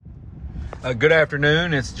Good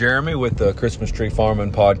afternoon. It's Jeremy with the Christmas Tree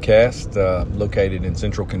Farming Podcast, located in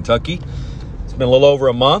Central Kentucky. It's been a little over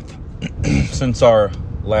a month since our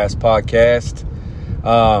last podcast.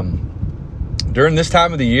 During this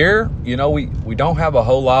time of the year, we don't have a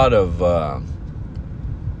whole lot of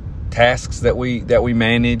tasks that we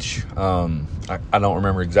manage. I don't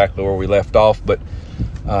remember exactly where we left off, but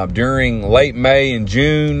during late May and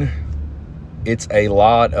June, it's a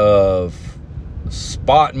lot of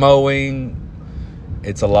spot mowing.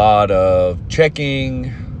 It's a lot of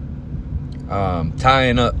checking,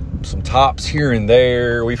 tying up some tops here and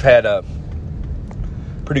there. We've had a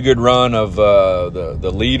pretty good run of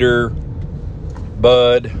the leader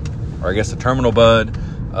bud, or I guess the terminal bud,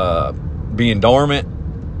 being dormant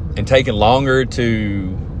and taking longer to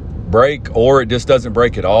break, or it just doesn't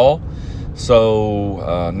break at all.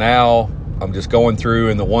 So now I'm just going through,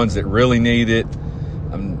 and the ones that really need it,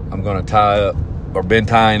 I'm going to tie up, or been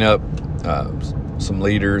tying up some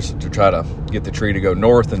leaders to try to get the tree to go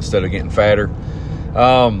north instead of getting fatter.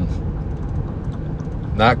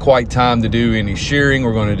 Not quite time to do any shearing.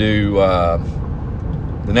 We're going to do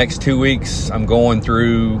the next 2 weeks. I'm going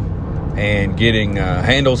through and getting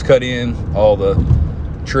handles cut in, all the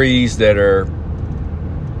trees that are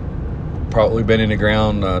probably been in the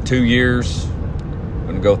ground 2 years. I'm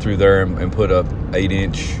going to go through there and put a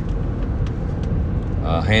 8-inch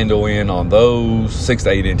handle in on those. 6 to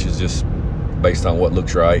 8 inches, just based on what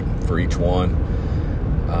looks right for each one.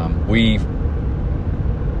 We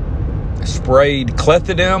sprayed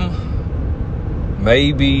clethodim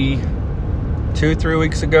maybe 2 or 3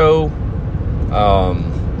 weeks ago.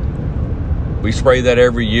 We spray that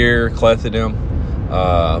every year, clethodim,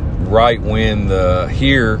 right when the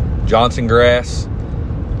Johnson grass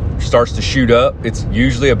starts to shoot up. It's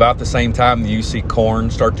usually about the same time that you see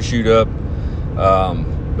corn start to shoot up.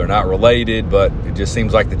 They're not related, but it just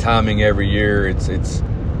seems like the timing every year, it's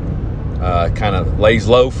kind of lays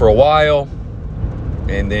low for a while,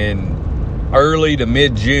 and then early to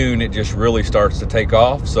mid-June, it just really starts to take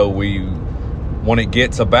off. So when it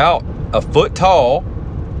gets about a foot tall,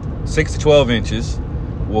 6 to 12 inches,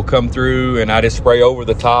 we'll come through, and I just spray over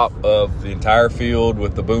the top of the entire field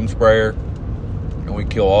with the boom sprayer, and we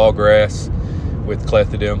kill all grass with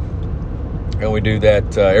clethodim. And we do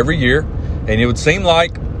that every year. And it would seem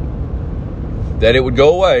like that it would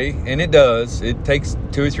go away, and it does. It takes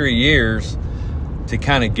 2 or 3 years to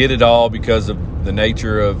kind of get it all because of the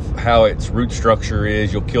nature of how its root structure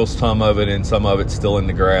is. You'll kill some of it, and some of it's still in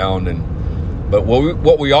the ground. But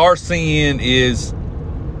what we are seeing is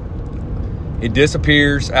it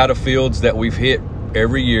disappears out of fields that we've hit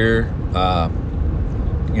every year,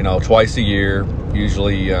 twice a year,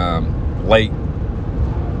 usually late.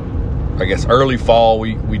 I guess early fall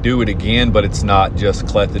we do it again, but it's not just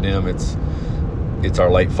clethodim. It's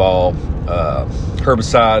our late fall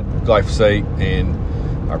herbicide, glyphosate,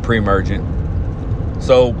 and our pre-emergent.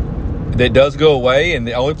 So that does go away, and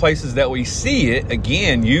the only places that we see it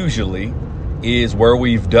again usually is where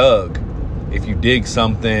we've dug. If you dig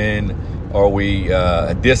something, or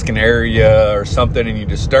a disc an area or something, and you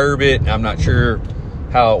disturb it. I'm not sure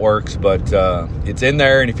how it works, but it's in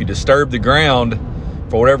there, and if you disturb the ground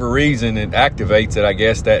for whatever reason, it activates it, I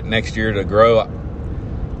guess, that next year to grow.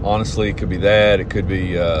 Honestly, it could be that. It could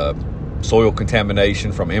be soil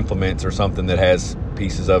contamination from implements or something that has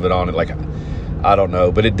pieces of it on it. I don't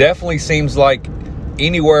know. But it definitely seems like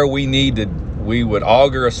anywhere we would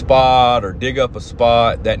auger a spot or dig up a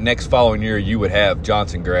spot, that next following year you would have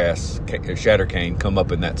Johnson grass, shatter cane, come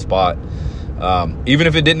up in that spot. Even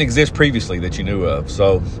if it didn't exist previously that you knew of.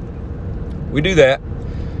 So we do that.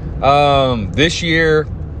 This year,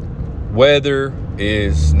 weather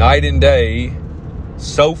is night and day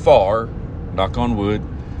so far, knock on wood,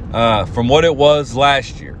 from what it was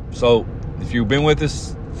last year. So if you've been with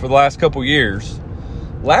us for the last couple years,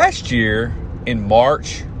 last year in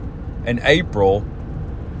March and April,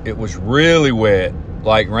 it was really wet,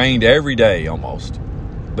 like rained every day almost.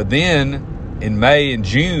 But then in May and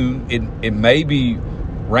June, it maybe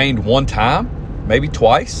rained one time, maybe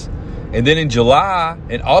twice. And then in July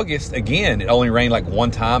and August, again, it only rained like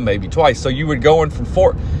one time, maybe twice. So you would go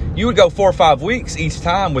 4 or 5 weeks each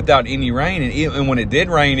time without any rain. And when it did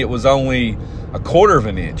rain, it was only a quarter of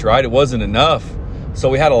an inch, right? It wasn't enough. So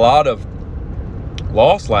we had a lot of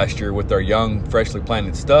loss last year with our young, freshly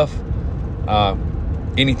planted stuff.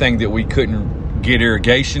 Anything that we couldn't get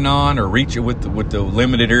irrigation on or reach it with the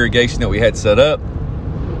limited irrigation that we had set up.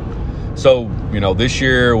 So, this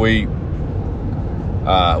year we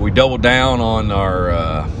doubled down on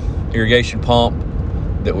our irrigation pump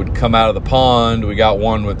that would come out of the pond. We got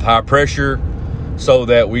one with high pressure so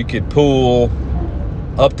that we could pull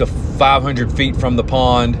up to 500 feet from the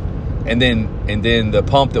pond, and then the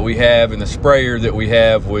pump that we have and the sprayer that we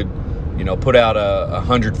have would, put out a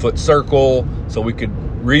 100-foot circle, so we could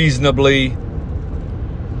reasonably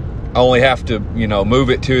only have to, move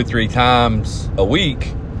it 2 or 3 times a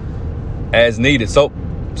week as needed. So,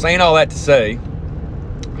 saying all that to say,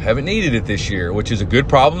 I haven't needed it this year, which is a good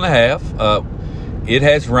problem to have. It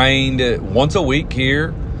has rained once a week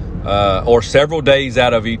here, or several days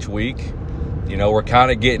out of each week. We're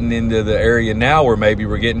kind of getting into the area now where maybe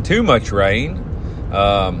we're getting too much rain,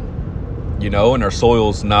 and our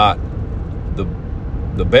soil's not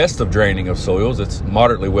the best of draining of soils. It's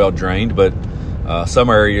moderately well drained, but some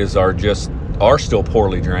areas are still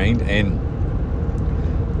poorly drained. And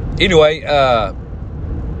anyway,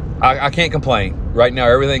 I can't complain. Right now,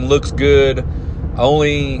 everything looks good.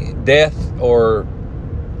 Only death or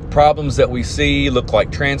problems that we see look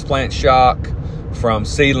like transplant shock from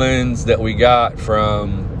seedlings that we got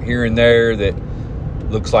from here and there. That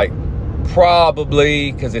looks like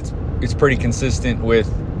probably, because it's pretty consistent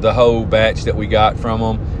with the whole batch that we got from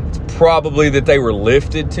them, it's probably that they were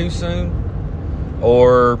lifted too soon,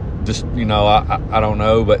 or just I don't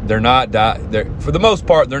know. But they're not for the most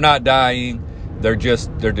part, they're not dying. They're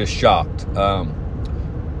just shocked.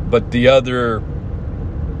 But the other,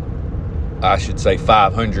 I should say,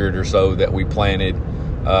 500 or so that we planted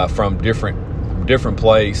from different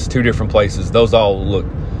place, 2 different places, those all look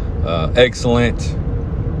excellent.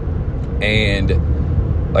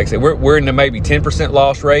 And like I said, we're in the maybe 10%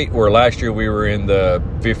 loss rate, where last year we were in the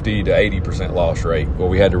 50 to 80% loss rate, where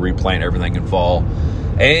we had to replant everything in fall.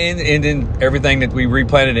 And then everything that we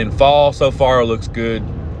replanted in fall so far looks good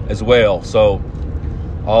as well. So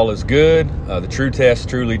all is good. The true test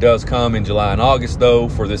truly does come in July and August, though,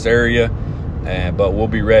 for this area. But we'll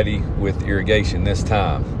be ready with irrigation this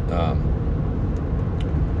time.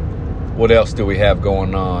 What else do we have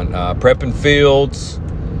going on? Prepping fields.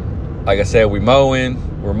 Like I said, we're mowing.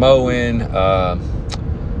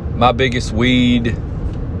 My biggest weed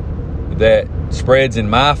that spreads in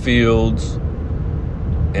my fields,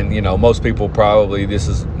 and most people probably, this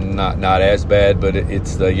is not as bad, but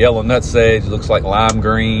it's the yellow nutsedge. It looks like lime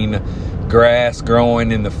green grass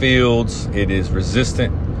growing in the fields. It is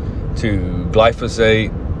resistant to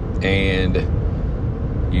glyphosate, and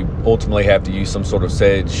you ultimately have to use some sort of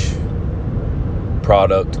sedge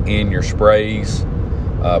product in your sprays.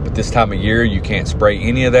 But this time of year, you can't spray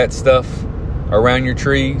any of that stuff around your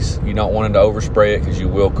trees. You don't want to overspray it, because you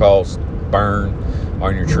will cause burn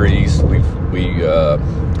on your trees. We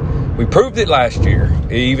proved it last year.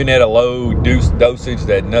 Even at a low dosage,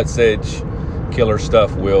 that nutsedge killer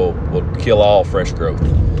stuff will kill all fresh growth,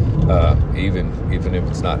 even if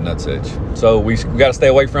it's not nutsedge. So we got to stay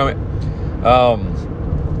away from it.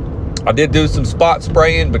 I did do some spot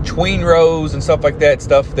spraying between rows and stuff like that.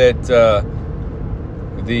 Stuff that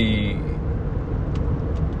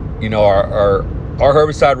our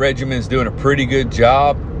herbicide regimen is doing a pretty good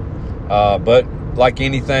job. But like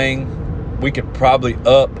anything, we could probably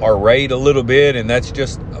up our rate a little bit, and that's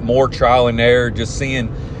just more trial and error, just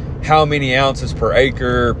seeing how many ounces per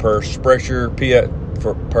acre per sprayer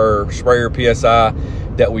PSI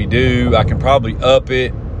that we do. I can probably up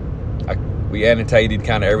it. We annotated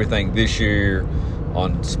kind of everything this year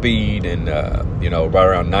on speed and right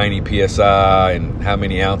around 90 PSI and how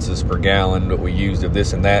many ounces per gallon that we used of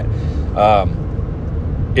this and that.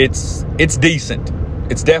 It's decent.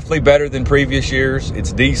 It's definitely better than previous years.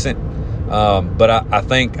 It's decent. But I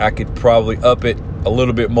think I could probably up it a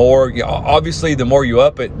little bit more. Obviously, the more you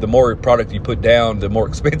up it, the more product you put down, the more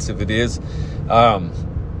expensive it is. But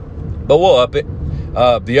we'll up it.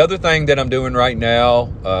 The other thing that I'm doing right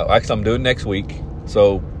now, actually I'm doing next week.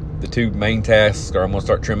 So the 2 main tasks are I'm going to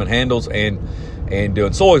start trimming handles and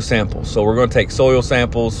doing soil samples. So we're going to take soil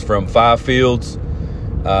samples from 5 fields.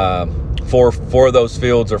 4 of those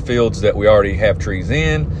fields are fields that we already have trees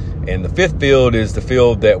in, and the 5th field is the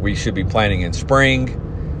field that we should be planting in spring.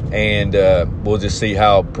 And we'll just see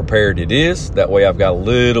how prepared it is. That way I've got a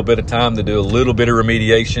little bit of time to do a little bit of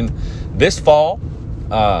remediation this fall,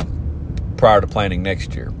 prior to planting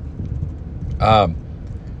next year. And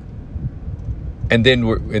then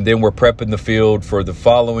we're prepping the field for the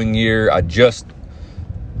following year. I just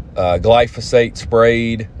glyphosate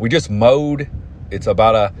sprayed. We just mowed. It's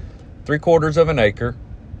about a 3/4 of an acre,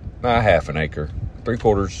 half an acre,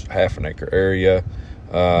 3/4, half an acre area.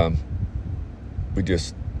 I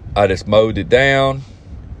just mowed it down,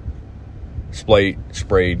 sprayed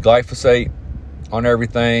glyphosate on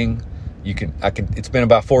everything. It's been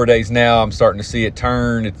about 4 days now. I'm starting to see it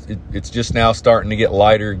turn. It's just now starting to get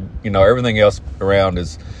lighter. Everything else around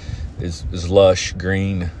is lush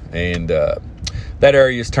green. And that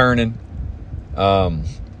area is turning.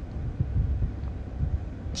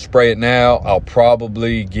 Spray it now. I'll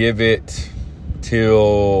probably give it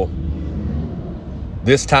till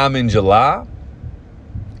this time in July,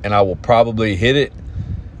 and I will probably hit it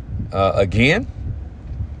again,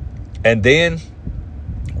 and then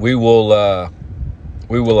we will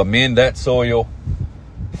amend that soil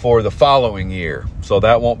for the following year. So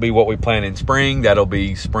that won't be what we plant in spring. That'll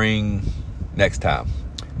be spring next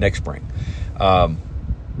spring.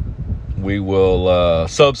 We will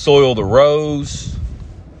subsoil the rows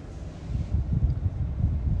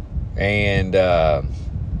and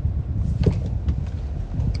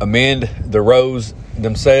amend the rows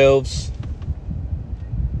themselves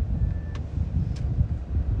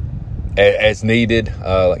as needed.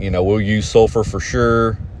 We'll use sulfur for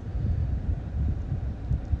sure.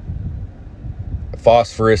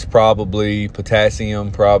 Phosphorus probably,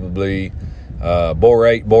 potassium probably,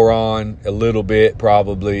 borate, boron a little bit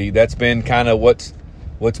probably. That's been kind of what's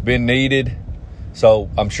been needed. So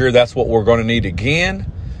I'm sure that's what we're going to need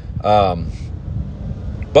again.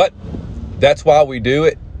 But that's why we do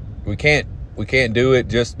it. We can't do it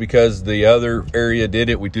just because the other area did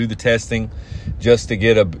it. We do the testing just to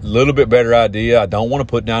get a little bit better idea. I don't want to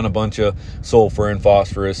put down a bunch of sulfur and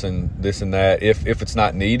phosphorus and this and that. If it's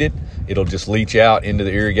not needed, it'll just leach out into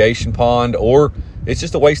the irrigation pond, or it's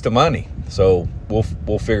just a waste of money. So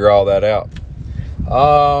we'll figure all that out.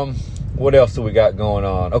 What else do we got going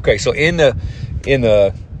on? Okay, so in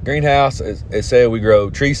the greenhouse, it said we grow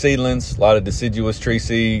tree seedlings, a lot of deciduous tree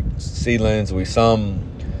seedlings.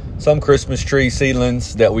 Some Christmas tree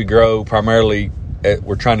seedlings that we grow primarily.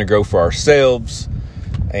 We're trying to grow for ourselves,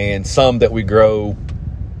 and some that we grow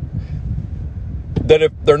that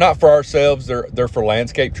if they're not for ourselves, they're for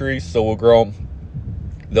landscape trees. So we'll grow them.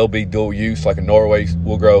 They'll be dual use, like a Norway.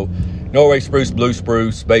 We'll grow Norway spruce, blue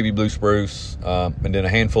spruce, baby blue spruce, and then a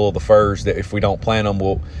handful of the firs that if we don't plant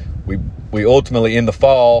them, we ultimately in the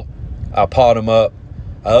fall, I pot them up,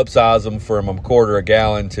 I upsize them from a quarter a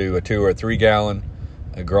gallon to a 2 or 3 gallon.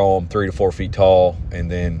 I grow them 3 to 4 feet tall,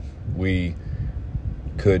 and then we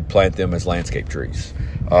could plant them as landscape trees.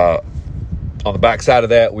 On the back side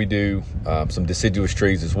of that, we do some deciduous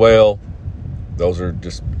trees as well. Those are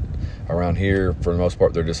just around here for the most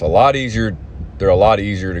part. They're just a lot easier. They're a lot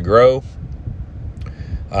easier to grow.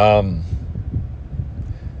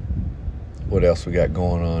 What else we got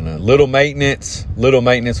going on? Little maintenance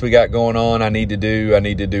we got going on. I need to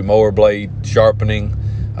do mower blade sharpening.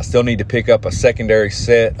 I still need to pick up a secondary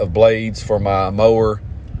set of blades for my mower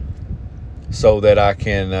so that I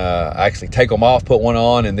can actually take them off, put one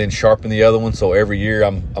on, and then sharpen the other one. So every year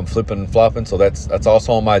I'm flipping and flopping. So that's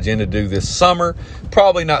also on my agenda to do this summer.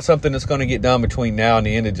 Probably not something that's going to get done between now and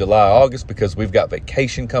the end of July, August, because we've got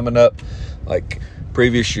vacation coming up. Like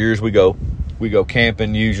previous years, we go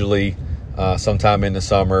camping usually sometime in the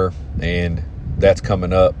summer, and that's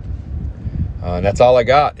coming up. And that's all I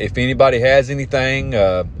got. If anybody has anything,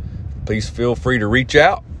 please feel free to reach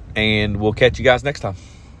out, and we'll catch you guys next time.